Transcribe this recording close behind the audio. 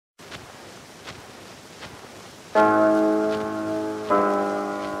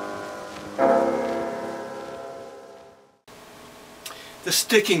The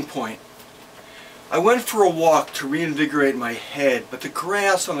sticking point. I went for a walk to reinvigorate my head, but the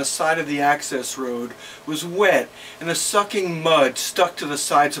grass on the side of the access road was wet and the sucking mud stuck to the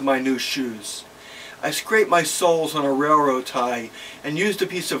sides of my new shoes. I scraped my soles on a railroad tie and used a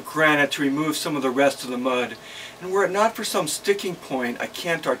piece of granite to remove some of the rest of the mud, and were it not for some sticking point I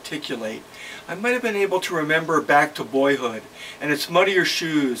can't articulate, I might have been able to remember back to boyhood and its muddier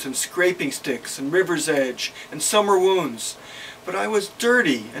shoes and scraping sticks and river's edge and summer wounds. But I was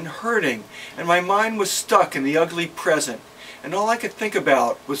dirty and hurting, and my mind was stuck in the ugly present, and all I could think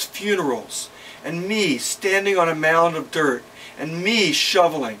about was funerals, and me standing on a mound of dirt, and me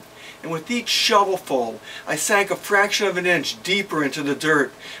shoveling. And with each shovelful, I sank a fraction of an inch deeper into the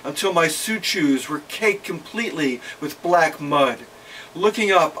dirt, until my suit shoes were caked completely with black mud.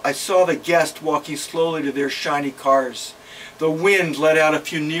 Looking up, I saw the guests walking slowly to their shiny cars. The wind let out a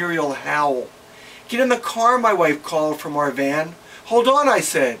funereal howl. "Get in the car," my wife called from our van. "Hold on," I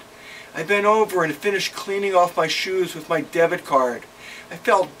said. I bent over and finished cleaning off my shoes with my debit card. I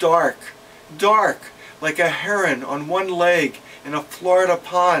felt dark, like a heron on one leg in a Florida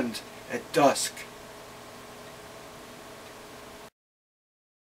pond at dusk.